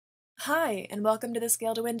Hi, and welcome to the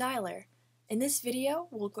Scale to Win Dialer. In this video,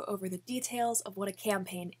 we'll go over the details of what a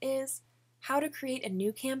campaign is, how to create a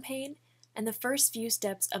new campaign, and the first few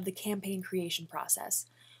steps of the campaign creation process.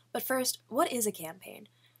 But first, what is a campaign?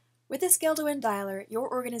 With the Scale to Win Dialer, your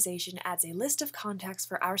organization adds a list of contacts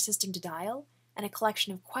for our system to dial and a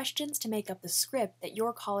collection of questions to make up the script that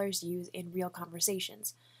your callers use in real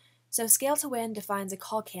conversations. So Scale to Win defines a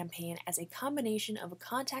call campaign as a combination of a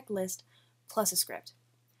contact list plus a script.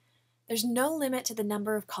 There's no limit to the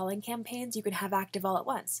number of calling campaigns you can have active all at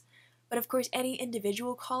once, but of course any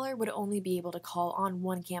individual caller would only be able to call on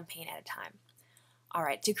one campaign at a time.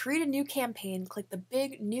 Alright, to create a new campaign, click the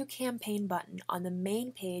big New Campaign button on the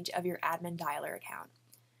main page of your Admin Dialer account.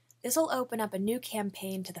 This will open up a new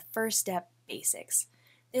campaign to the first step, Basics.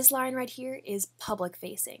 This line right here is public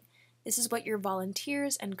facing. This is what your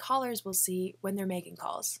volunteers and callers will see when they're making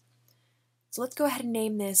calls. So let's go ahead and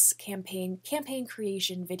name this campaign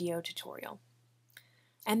Creation Video Tutorial.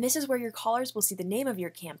 And this is where your callers will see the name of your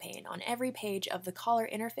campaign on every page of the caller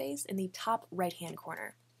interface in the top right-hand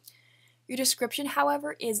corner. Your description,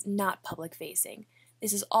 however, is not public facing.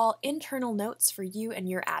 This is all internal notes for you and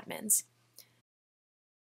your admins.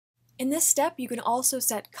 In this step, you can also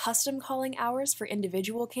set custom calling hours for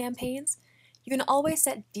individual campaigns. You can always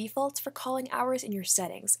set defaults for calling hours in your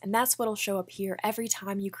settings, and that's what will show up here every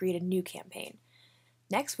time you create a new campaign.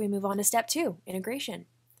 Next, we move on to step 2, integration.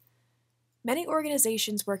 Many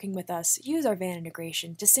organizations working with us use our Van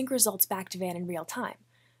integration to sync results back to Van in real time,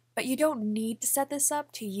 but you don't need to set this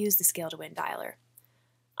up to use the Scale to Win Dialer.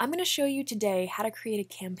 I'm going to show you today how to create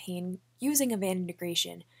a campaign using a Van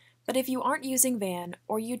integration, but if you aren't using Van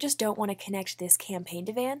or you just don't want to connect this campaign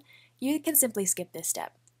to Van, you can simply skip this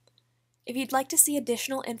step. If you'd like to see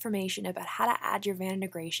additional information about how to add your Van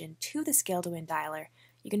integration to the Scale to Win Dialer,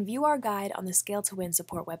 you can view our guide on the Scale to Win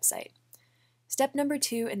support website. Step number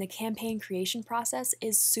 2 in the campaign creation process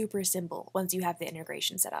is super simple once you have the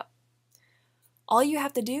integration set up. All you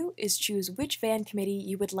have to do is choose which Van committee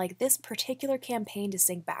you would like this particular campaign to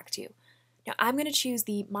sync back to. Now I'm going to choose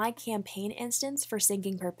the My Campaign instance for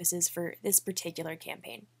syncing purposes for this particular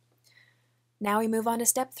campaign. Now we move on to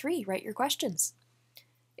step 3, write your questions.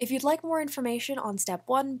 If you'd like more information on Step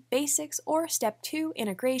 1, Basics, or Step 2,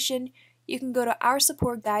 Integration, you can go to our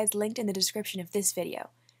support guides linked in the description of this video.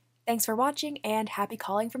 Thanks for watching, and happy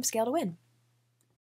calling from Scale to Win!